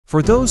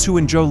For those who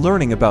enjoy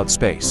learning about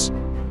space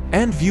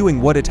and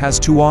viewing what it has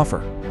to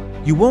offer,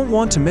 you won't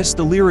want to miss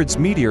the Lyrids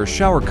meteor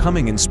shower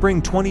coming in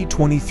spring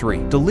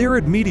 2023. The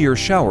Lyrid meteor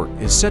shower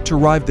is set to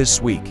arrive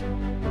this week,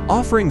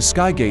 offering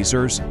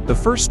skygazers the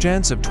first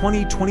chance of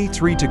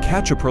 2023 to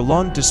catch a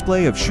prolonged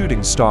display of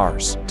shooting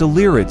stars. The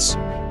Lyrids,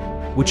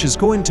 which is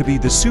going to be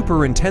the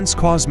super intense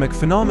cosmic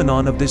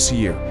phenomenon of this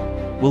year,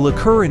 will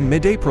occur in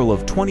mid-April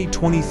of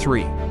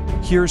 2023.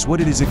 Here's what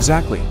it is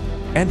exactly,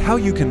 and how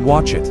you can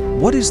watch it.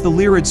 What is the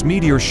Lyrids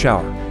meteor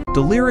shower?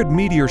 The Lyrid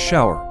meteor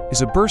shower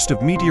is a burst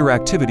of meteor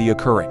activity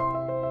occurring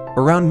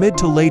around mid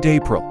to late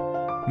April.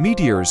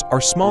 Meteors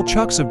are small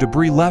chunks of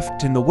debris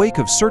left in the wake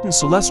of certain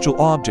celestial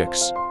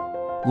objects,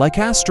 like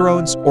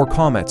asteroids or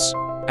comets,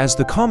 as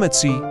the comet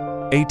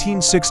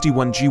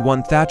𝐒𝐚𝐯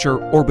G1 Thatcher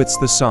orbits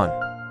the Sun.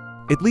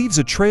 It leaves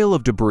a trail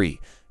of debris,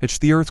 which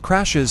the Earth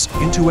crashes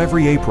into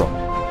every April.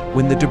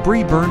 When the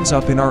debris burns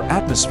up in our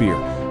atmosphere,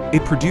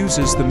 it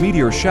produces the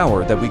meteor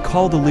shower that we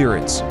call the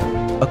Lyrids.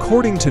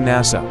 According to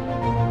NASA,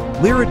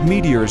 Lyrid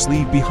meteors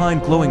leave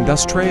behind glowing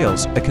dust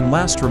trails that can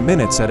last for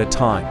minutes at a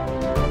time.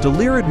 The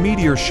Lyrid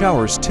meteor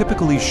showers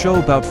typically show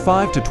about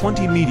 5 to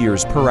 20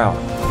 meteors per hour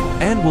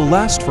and will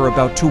last for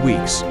about 2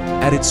 weeks.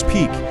 At its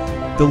peak,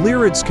 the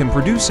Lyrids can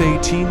produce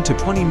 18 to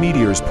 20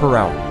 meteors per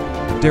hour.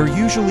 They're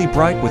usually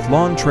bright with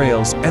long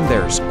trails, and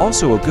there's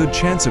also a good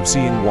chance of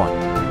seeing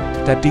one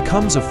that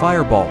becomes a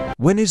fireball.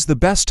 When is the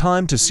best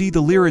time to see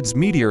the Lyrids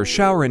meteor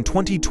shower in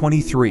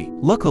 2023?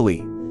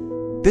 Luckily,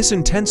 this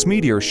intense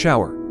meteor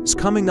shower is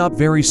coming up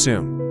very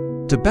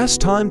soon. The best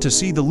time to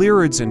see the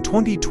Lyrids in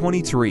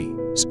 2023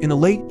 is in a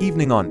late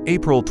evening on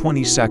April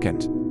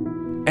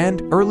 22nd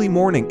and early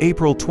morning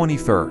April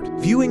 23rd.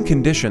 Viewing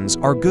conditions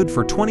are good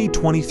for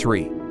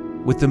 2023,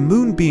 with the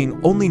moon being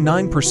only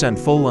 9%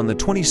 full on the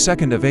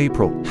 22nd of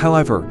April.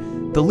 However,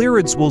 the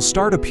Lyrids will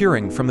start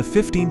appearing from the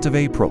 15th of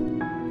April,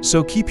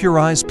 so keep your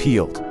eyes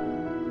peeled.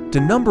 The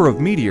number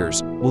of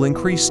meteors will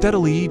increase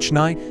steadily each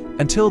night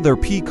until their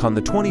peak on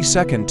the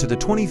 22nd to the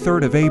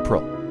 23rd of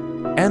April,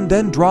 and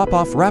then drop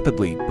off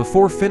rapidly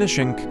before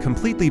finishing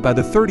completely by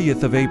the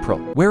 30th of April.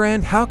 Where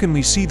and how can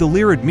we see the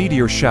Lyrid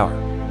meteor shower?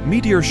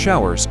 Meteor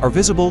showers are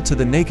visible to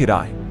the naked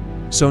eye,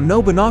 so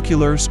no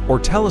binoculars or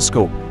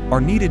telescope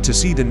are needed to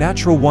see the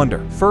natural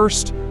wonder.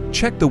 First,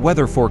 check the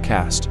weather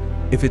forecast.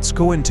 If it's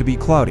going to be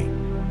cloudy,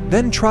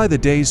 then try the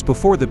days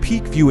before the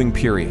peak viewing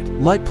period.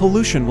 Light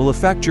pollution will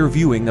affect your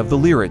viewing of the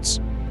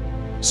Lyrids,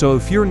 so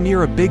if you're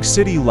near a big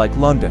city like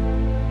London,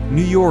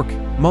 New York,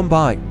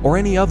 Mumbai, or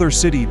any other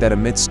city that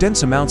emits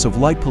dense amounts of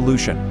light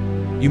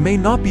pollution, you may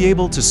not be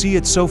able to see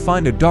it, so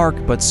find a dark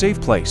but safe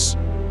place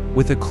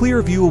with a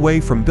clear view away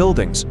from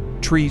buildings,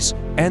 trees,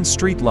 and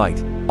street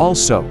light.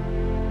 Also,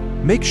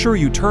 make sure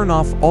you turn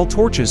off all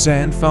torches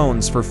and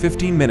phones for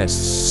 15 minutes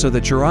so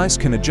that your eyes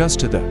can adjust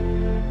to the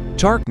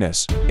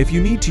darkness. If you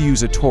need to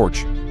use a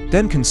torch,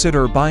 then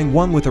consider buying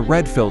one with a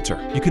red filter.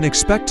 You can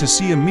expect to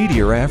see a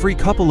meteor every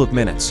couple of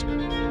minutes,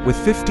 with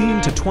 15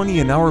 to 20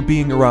 an hour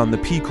being around the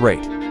peak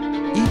rate,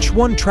 each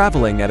one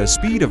traveling at a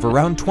speed of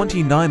around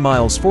 29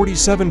 miles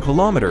 47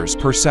 kilometers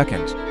per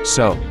second.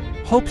 So,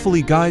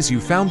 hopefully guys, you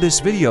found this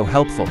video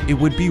helpful. It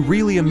would be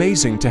really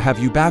amazing to have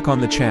you back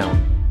on the channel,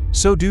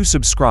 so do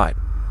subscribe.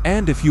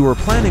 And if you are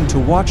planning to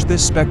watch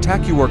this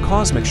spectacular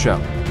cosmic show,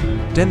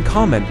 then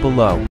comment below.